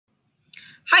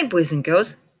Hi, boys and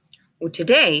girls. Well,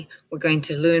 today we're going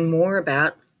to learn more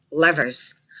about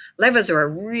levers. Levers are a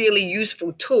really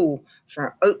useful tool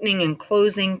for opening and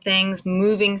closing things,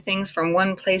 moving things from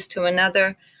one place to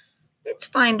another. Let's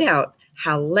find out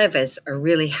how levers are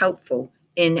really helpful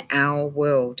in our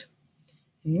world.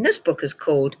 And this book is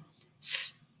called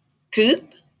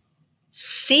Scoop,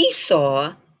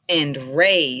 Seesaw, and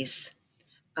Raise,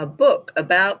 a book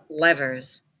about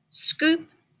levers. Scoop,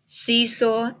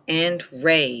 seesaw, and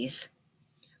raise.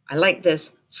 I like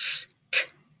this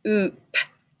scoop,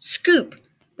 scoop.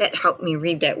 That helped me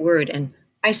read that word. And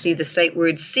I see the sight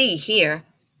word see here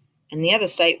and the other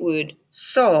sight word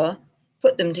saw.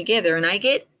 Put them together and I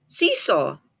get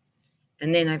seesaw.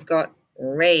 And then I've got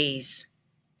raise.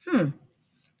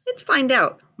 Let's find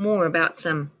out more about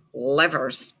some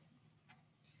levers.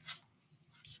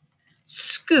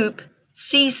 Scoop,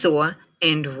 seesaw,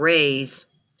 and raise.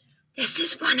 This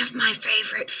is one of my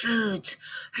favorite foods.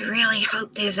 I really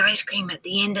hope there's ice cream at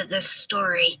the end of this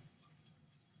story.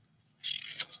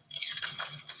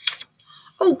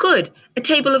 Oh, good. A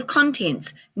table of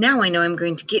contents. Now I know I'm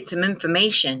going to get some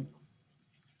information.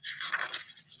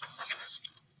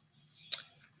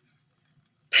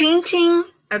 Painting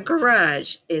a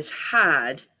garage is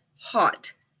hard,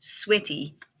 hot,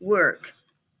 sweaty work.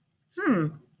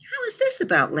 How is this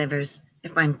about levers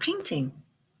if I'm painting?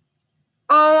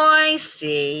 Oh, I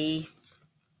see.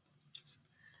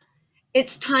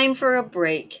 It's time for a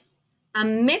break. A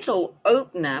metal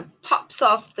opener pops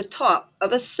off the top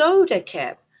of a soda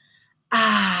cap.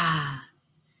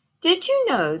 Did you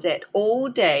know that all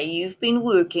day you've been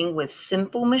working with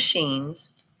simple machines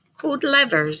called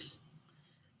levers?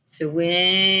 So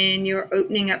when you're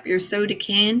opening up your soda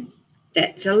can,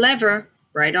 that's a lever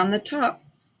right on the top.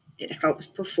 It helps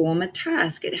perform a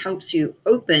task. It helps you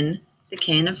open the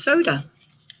can of soda.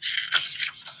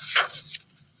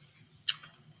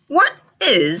 What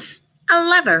is a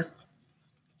lever?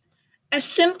 A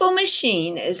simple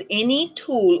machine is any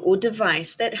tool or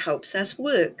device that helps us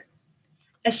work.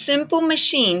 A simple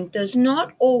machine does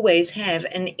not always have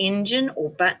an engine or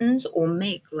buttons or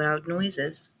make loud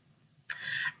noises.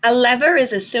 A lever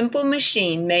is a simple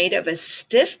machine made of a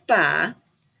stiff bar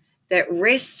that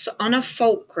rests on a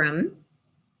fulcrum.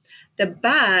 The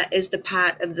bar is the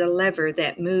part of the lever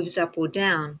that moves up or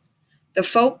down. The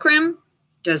fulcrum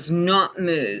does not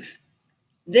move.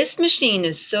 This machine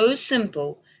is so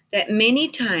simple that many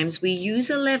times we use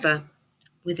a lever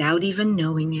without even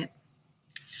knowing it.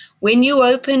 When you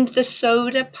opened the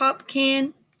soda pop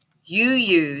can, you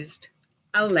used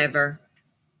a lever.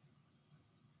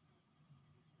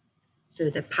 So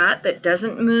the part that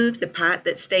doesn't move, the part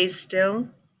that stays still,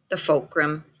 the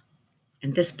fulcrum.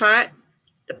 And this part,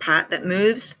 the part that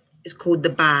moves, is called the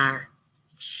bar.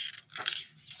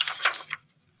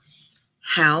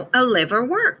 How a lever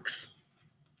works.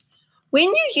 When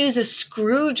you use a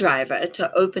screwdriver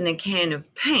to open a can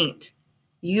of paint,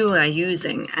 you are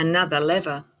using another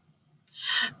lever.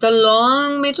 The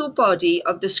long metal body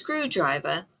of the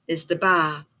screwdriver is the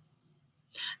bar.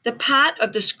 The part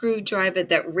of the screwdriver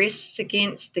that rests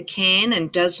against the can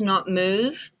and does not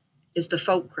move is the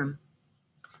fulcrum.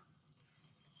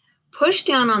 Push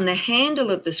down on the handle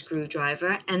of the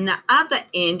screwdriver and the other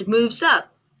end moves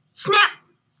up. Snap!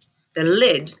 The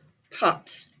lid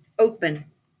pops open.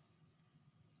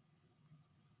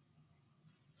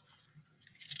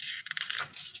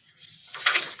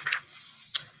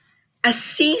 A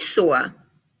seesaw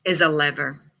is a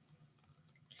lever.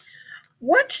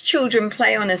 Watch children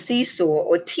play on a seesaw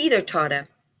or teeter-totter.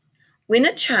 When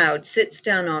a child sits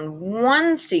down on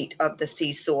one seat of the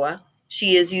seesaw,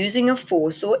 she is using a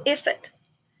force or effort.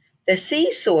 The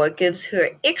seesaw gives her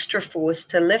extra force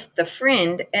to lift the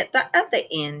friend at the other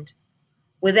end.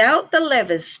 Without the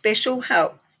lever's special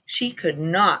help, she could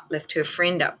not lift her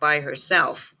friend up by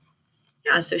herself.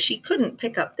 So she couldn't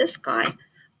pick up this guy.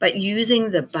 But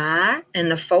using the bar and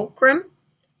the fulcrum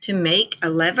to make a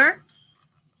lever,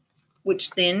 which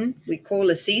then we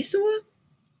call a seesaw,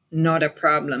 not a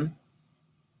problem.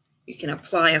 You can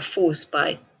apply a force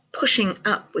by pushing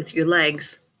up with your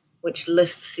legs, which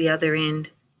lifts the other end.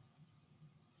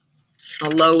 Or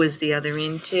lowers the other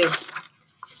end too.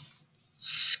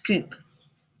 Scoop.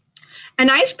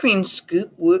 An ice cream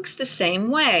scoop works the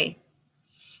same way.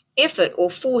 Effort or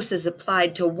force is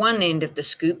applied to one end of the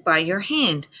scoop by your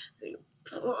hand. You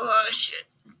push it.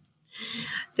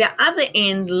 The other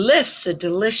end lifts a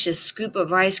delicious scoop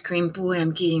of ice cream. Boy,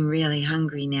 I'm getting really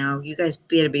hungry now. You guys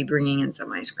better be bringing in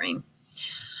some ice cream.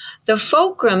 The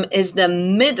fulcrum is the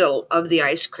middle of the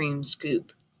ice cream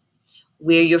scoop,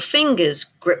 where your fingers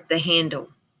grip the handle.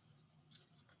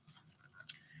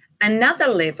 Another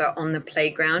lever on the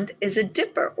playground is a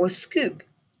dipper or scoop.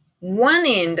 One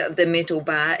end of the metal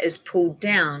bar is pulled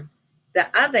down. The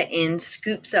other end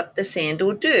scoops up the sand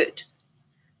or dirt.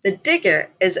 The digger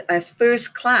is a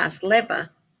first-class lever,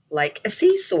 like a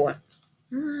seesaw.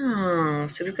 Oh,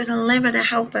 so we've got a lever to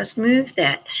help us move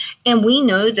that. And we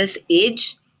know this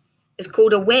edge is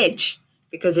called a wedge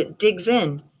because it digs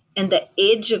in. And the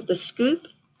edge of the scoop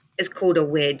is called a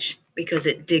wedge because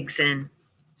it digs in.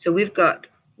 So we've got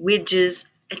wedges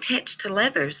attached to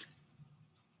levers.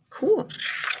 Cool.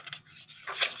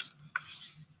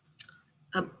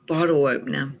 A bottle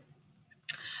opener.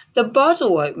 The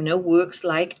bottle opener works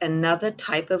like another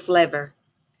type of lever.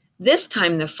 This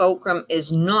time the fulcrum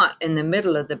is not in the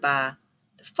middle of the bar.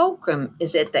 The fulcrum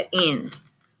is at the end.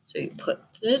 So you put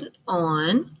it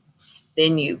on,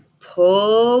 then you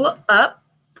pull up,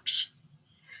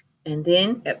 and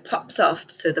then it pops off.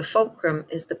 So the fulcrum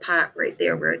is the part right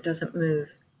there where it doesn't move.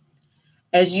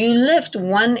 As you lift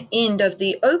one end of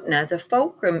the opener, the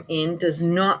fulcrum end does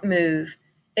not move.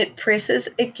 It presses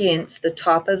against the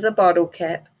top of the bottle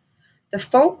cap. The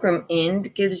fulcrum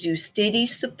end gives you steady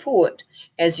support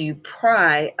as you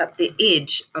pry up the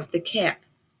edge of the cap.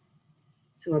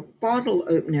 So a bottle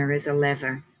opener is a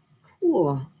lever.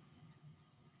 Cool.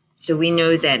 So we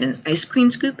know that an ice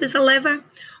cream scoop is a lever.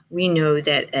 We know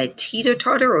that a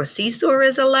teeter-totter or seesaw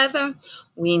is a lever.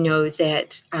 We know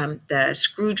that the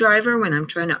screwdriver, when I'm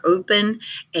trying to open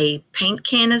a paint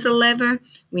can, is a lever.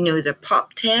 We know the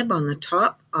pop tab on the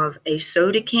top of a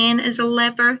soda can is a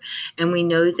lever. And we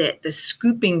know that the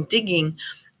scooping, digging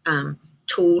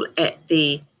tool at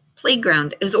the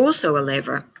playground is also a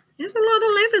lever. There's a lot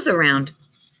of levers around.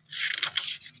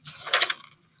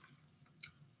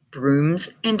 Brooms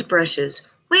and brushes.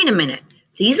 Wait a minute,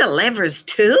 these are levers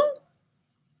too?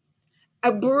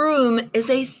 A broom is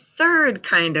a third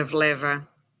kind of lever.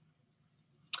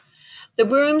 The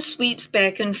broom sweeps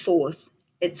back and forth.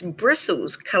 Its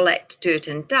bristles collect dirt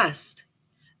and dust.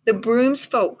 The broom's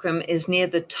fulcrum is near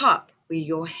the top where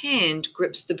your hand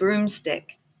grips the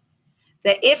broomstick.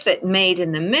 The effort made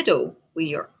in the middle where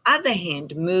your other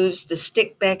hand moves the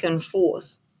stick back and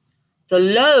forth. The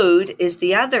load is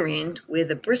the other end where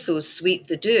the bristles sweep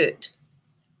the dirt.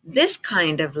 This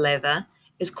kind of lever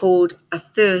is called a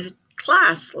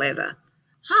third-class lever.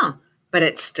 But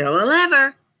it's still a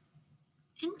lever.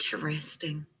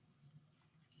 Interesting.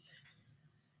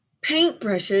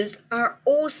 Paintbrushes are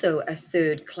also a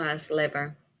third-class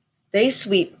lever. They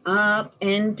sweep up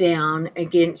and down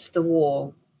against the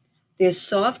wall. Their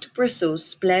soft bristles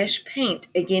splash paint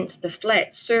against the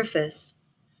flat surface.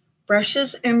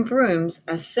 Brushes and brooms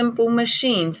are simple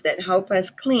machines that help us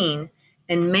clean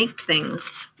and make things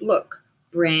look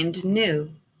brand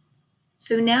new.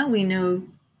 So now we know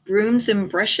brooms and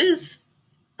brushes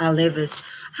are levers.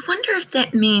 I wonder if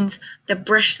that means the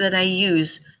brush that I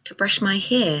use to brush my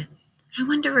hair. I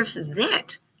wonder if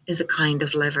that is a kind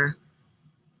of lever.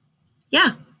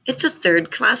 Yeah, it's a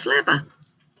third-class lever.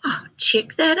 Oh,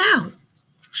 check that out.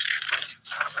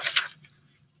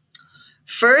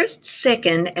 First,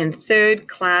 second, and third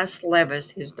class levers.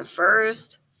 Here's the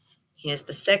first, here's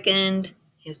the second,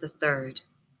 here's the third.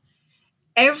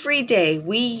 Every day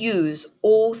we use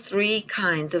all three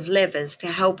kinds of levers to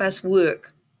help us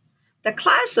work. The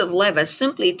class of lever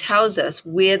simply tells us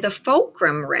where the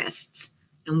fulcrum rests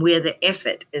and where the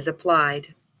effort is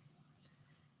applied.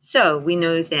 So we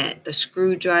know that the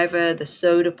screwdriver, the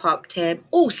soda pop tab,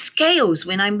 scales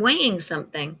when I'm weighing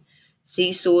something,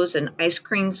 seesaws and ice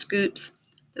cream scoops,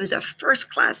 those are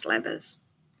first-class levers.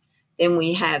 Then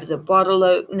we have the bottle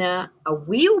opener, a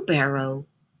wheelbarrow.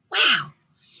 Wow.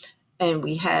 And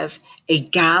we have a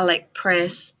garlic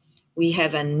press. We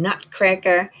have a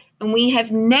nutcracker. And we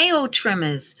have nail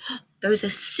trimmers. Those are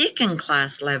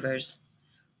second-class levers.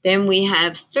 Then we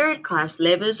have third-class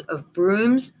levers of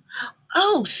brooms.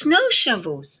 Snow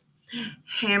shovels,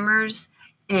 hammers,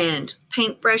 and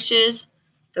paintbrushes.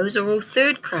 Those are all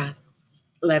third-class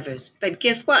levers. But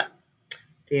guess what?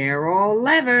 They're all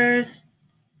levers.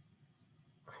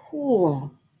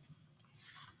 Cool.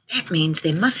 That means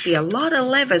there must be a lot of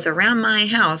levers around my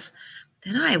house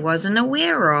that I wasn't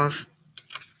aware of.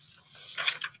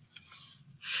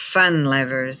 Fun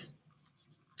levers.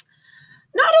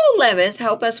 Not all levers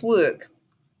help us work.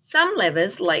 Some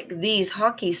levers, like these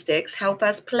hockey sticks, help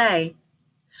us play.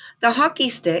 The hockey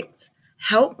sticks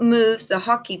help move the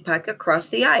hockey puck across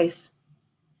the ice.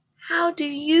 How do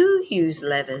you use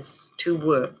levers to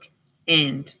work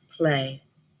and play?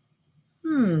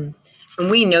 And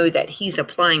we know that he's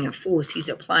applying a force. He's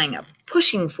applying a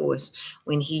pushing force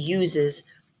when he uses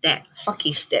that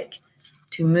hockey stick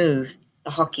to move the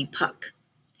hockey puck.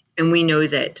 And we know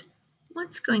that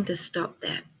What's going to stop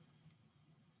that?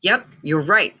 Yep, you're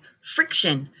right.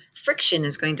 Friction. Friction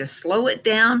is going to slow it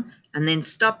down and then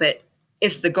stop it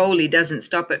if the goalie doesn't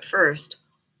stop it first.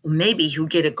 Or maybe he'll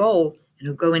get a goal and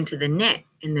it'll go into the net,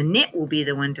 and the net will be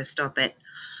the one to stop it.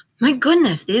 My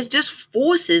goodness, there's just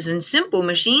forces and simple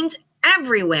machines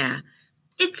everywhere.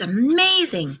 It's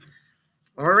amazing.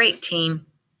 All right, team.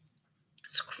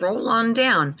 Scroll on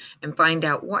down and find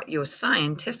out what your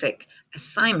scientific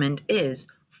assignment is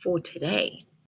for today.